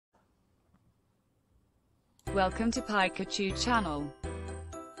Welcome to Pika Chew Channel.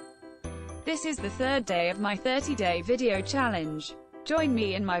 This is the third day of my 30-day video challenge. Join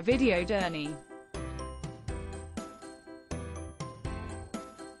me in my video journey.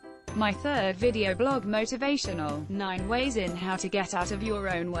 My third video blog, Motivational, 9 Ways in How to Get Out of Your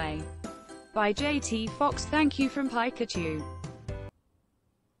Own Way, by JT FOXX. Thank you from Pika Chew.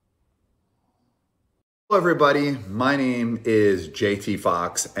 Hello everybody, my name is JT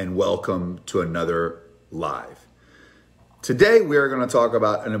FOXX and welcome to another live. Today we are going to talk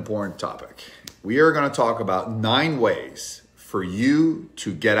about an important topic. We are going to talk about 9 ways for you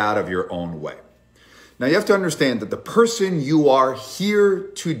to get out of your own way. Now you have to understand that the person you are here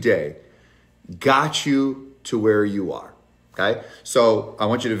today got you to where you are. Okay, so I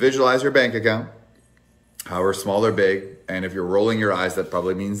want you to visualize your bank account, however small or big, and if you're rolling your eyes, that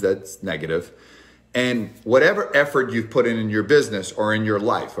probably means that's negative. And whatever effort you've put in your business or in your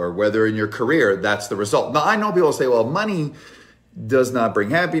life or whether in your career, that's the result. Now, I know people say, well, money does not bring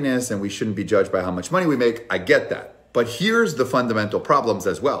happiness and we shouldn't be judged by how much money we make. I get that. But here's the fundamental problems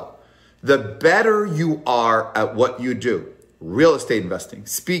as well. The better you are at what you do, real estate investing,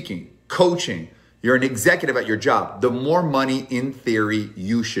 speaking, coaching, you're an executive at your job, the more money in theory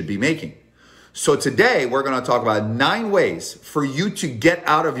you should be making. So today we're going to talk about 9 ways for you to get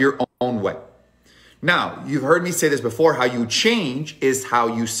out of your own way. Now, you've heard me say this before, how you change is how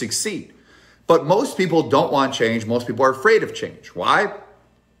you succeed. But most people don't want change. Most people are afraid of change. Why?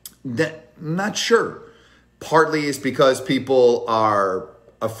 Not sure. Partly it's because people are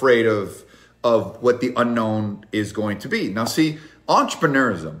afraid of what the unknown is going to be. Now, see,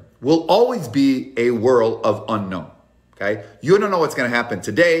 entrepreneurism will always be a world of unknown. Okay? You don't know what's going to happen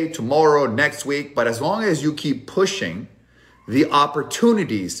today, tomorrow, next week. But as long as you keep pushing, the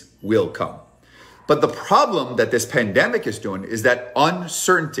opportunities will come. But the problem that this pandemic is doing is that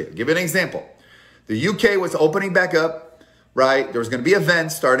uncertainty. I'll give you an example. The UK was opening back up, right? There was going to be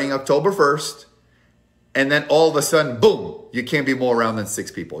events starting October 1st. And then all of a sudden, boom, you can't be more around than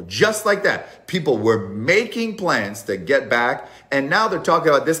 6 people. Just like that. People were making plans to get back. And now they're talking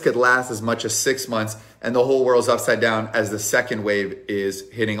about this could last as much as 6 months. And the whole world's upside down as the second wave is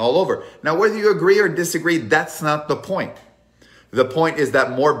hitting all over. Now, whether you agree or disagree, that's not the point. The point is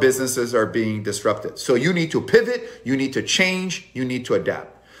that more businesses are being disrupted. So you need to pivot, you need to change, you need to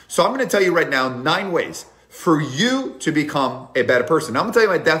adapt. So I'm going to tell you right now 9 ways for you to become a better person. Now I'm going to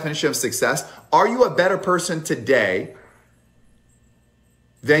tell you my definition of success. Are you a better person today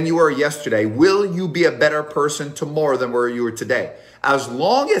than you were yesterday? Will you be a better person tomorrow than where you were today? As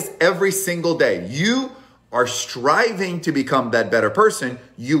long as every single day you are striving to become that better person,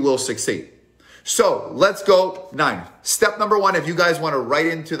 you will succeed. So let's go 9. Step number 1, if you guys want to write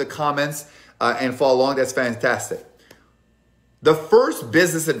into the comments and follow along, that's fantastic. The first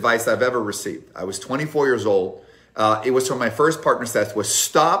business advice I've ever received, I was 24 years old. It was from my first partner test, was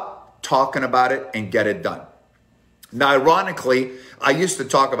stop talking about it and get it done. Now, ironically, I used to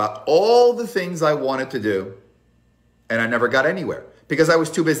talk about all the things I wanted to do and I never got anywhere because I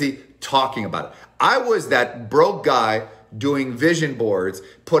was too busy talking about it. I was that broke guy doing vision boards,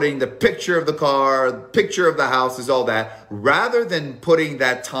 putting the picture of the car, picture of the houses, all that, rather than putting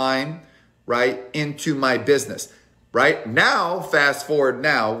that time, right, into my business, right? Now, fast forward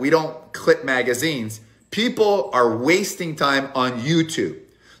now, we don't clip magazines. People are wasting time on YouTube,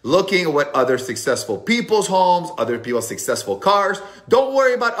 looking at what other successful people's homes, other people's successful cars. Don't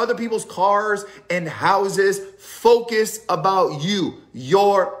worry about other people's cars and houses. Focus about you,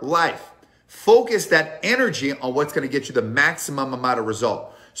 your life. Focus that energy on what's going to get you the maximum amount of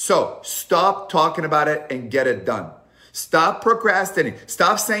result. So stop talking about it and get it done. Stop procrastinating.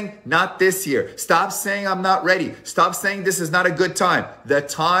 Stop saying not this year. Stop saying I'm not ready. Stop saying this is not a good time. The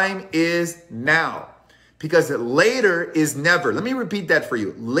time is now because later is never. Let me repeat that for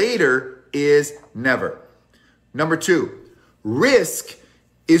you. Later is never. Number 2, risk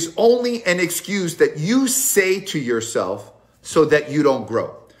is only an excuse that you say to yourself so that you don't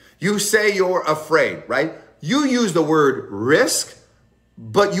grow. You say you're afraid, right? You use the word risk,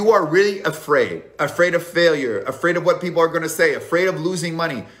 but you are really afraid of failure, afraid of what people are going to say, afraid of losing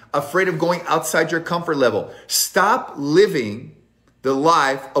money, afraid of going outside your comfort level. Stop living the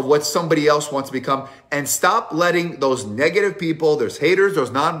life of what somebody else wants to become and stop letting those negative people, those haters,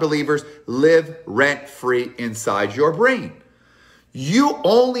 those non-believers live rent-free inside your brain. You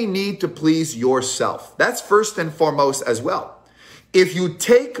only need to please yourself. That's first and foremost as well. If you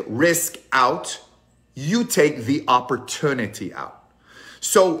take risk out, you take the opportunity out.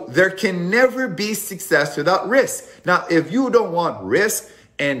 So there can never be success without risk. Now, if you don't want risk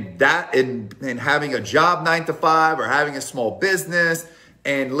and having a job 9 to 5 or having a small business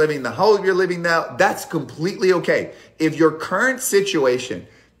and living the how you're living now, that's completely okay. If your current situation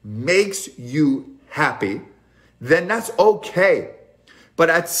makes you happy, then that's okay. But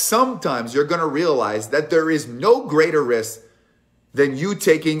at sometimes you're going to realize that there is no greater risk than you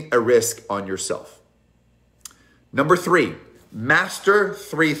taking a risk on yourself. Number 3, master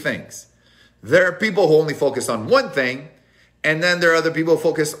 3 things. There are people who only focus on one thing, and then there are other people who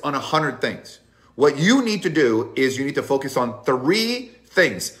focus on 100 things. What you need to do is you need to focus on 3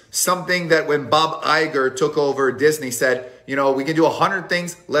 things. Something that when Bob Iger took over Disney said, you know, we can do 100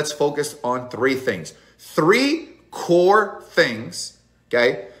 things. Let's focus on 3 things. 3 core things,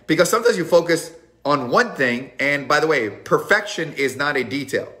 okay? Because sometimes you focus on one thing, and by the way, perfection is not a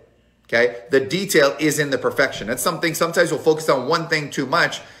detail, okay? The detail is in the perfection. That's something, sometimes we'll focus on one thing too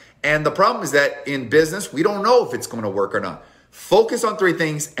much, and the problem is that in business, we don't know if it's going to work or not. Focus on 3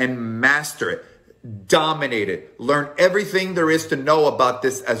 things and master it. Dominate it. Learn everything there is to know about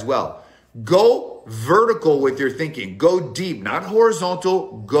this as well. Go vertical with your thinking. Go deep, not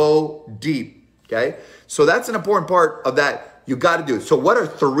horizontal, go deep, okay? So that's an important part of that you got to do. So what are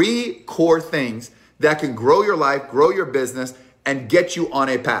 3 core things that can grow your life, grow your business, and get you on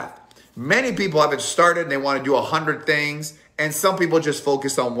a path? Many people haven't started and they want to do 100 things, and some people just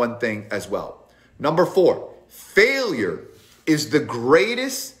focus on one thing as well. Number 4, failure is the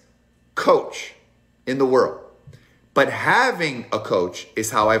greatest coach in the world. But having a coach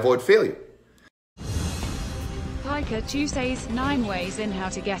is how I avoid failure. Pika Chew says 9 ways in how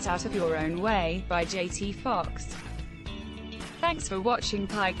to get out of your own way by JT FOXX. Thanks for watching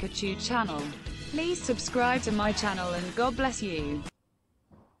Pika Chew Channel. Please subscribe to my channel and God bless you.